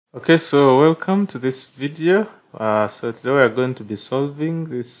Okay, so welcome to this video. So today we are going to be solving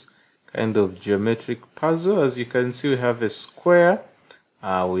this kind of geometric puzzle. As you can see, we have a square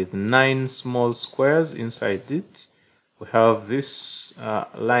with 9 small squares inside it. We have this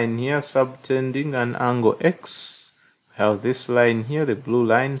line here subtending an angle X. We have this line here, the blue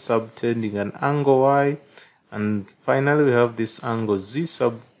line, subtending an angle Y. And finally, we have this angle Z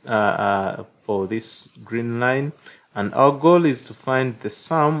for this green line. And our goal is to find the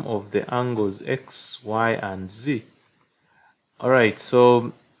sum of the angles X, Y, and Z. Alright,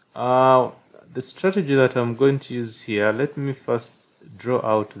 so the strategy that I'm going to use here, let me first draw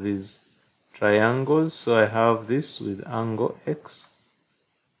out these triangles. So I have this with angle X.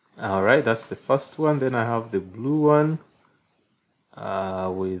 Alright, that's the first one. Then I have the blue one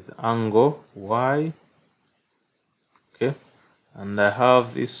with angle Y. Okay, and I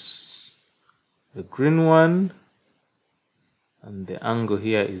have this, the green one, and the angle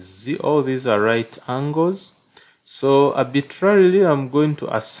here is Z. All these are right angles. So arbitrarily, I'm going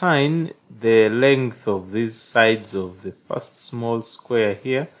to assign the length of these sides of the first small square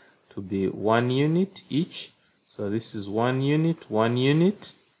here to be 1 unit each. So this is 1 unit, 1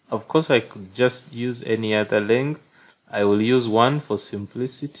 unit. Of course, I could just use any other length. I will use 1 for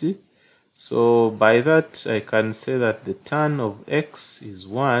simplicity. So by that, I can say that the tan of X is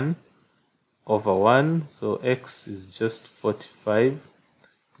 1 over 1, so X is just 45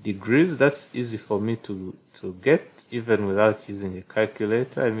 degrees. That's easy for me to get even without using a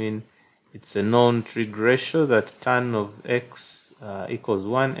calculator. I mean, it's a known trig ratio that tan of X equals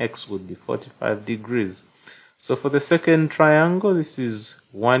 1, X would be 45 degrees. So for the second triangle, this is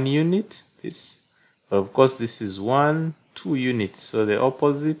 1 unit, this, but of course this is 2 units, so the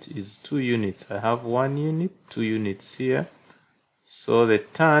opposite is 2 units. I have 1 unit, 2 units here. So the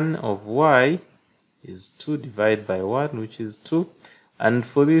tan of Y is 2 divided by 1, which is 2. And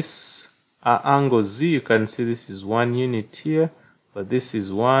for this angle Z, you can see this is 1 unit here, but this is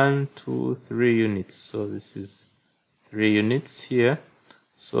 1, 2, 3 units. So this is 3 units here.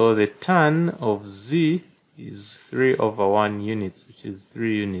 So the tan of Z is 3 over 1 units, which is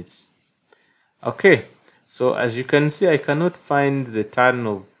 3 units. Okay, so as you can see, I cannot find the tan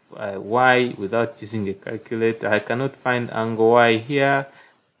of Y without using a calculator. I cannot find angle Y here.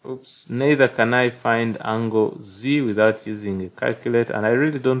 Oops, neither can I find angle Z without using a calculator, and I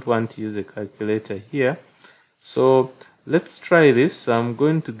really don't want to use a calculator here. So let's try this. I'm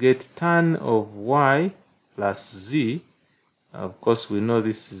going to get tan of Y plus Z. Of course, we know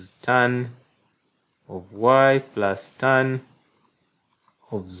this is tan of Y plus tan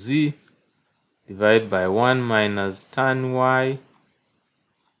of Z divided by 1 minus tan Y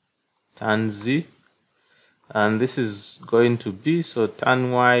tan Z, and this is going to be, so tan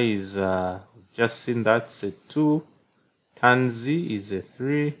Y is just seen, that's a 2, tan Z is a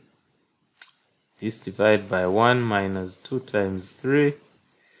 3, this divided by 1 minus 2 times 3,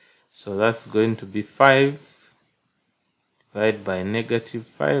 so that's going to be 5 divided by negative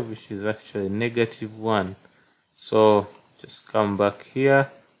 5, which is actually negative 1. So just come back here.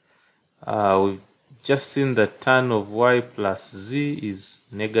 We've just seen that tan of Y plus Z is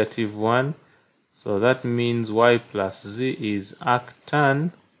negative 1. So that means Y plus Z is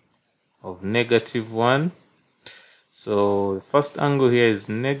arctan of negative 1. So the first angle here is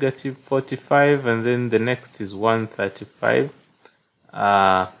negative 45, and then the next is 135.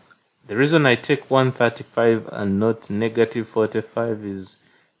 The reason I take 135 and not negative 45 is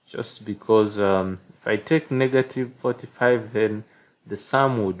just because if I take negative 45, then the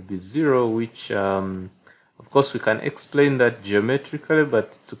sum would be 0, which of course we can explain that geometrically,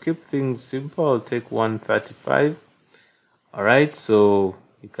 but to keep things simple, I'll take 135. Alright, so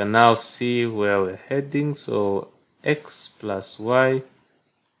you can now see where we're heading. So X plus Y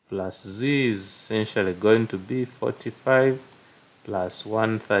plus Z is essentially going to be 45 plus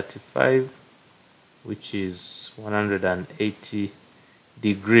 135, which is 180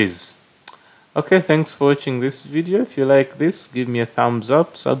 degrees. Okay, thanks for watching this video. If you like this, give me a thumbs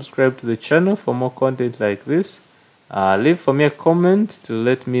up, subscribe to the channel for more content like this. Leave for me a comment to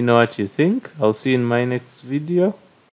let me know what you think. I'll see you in my next video.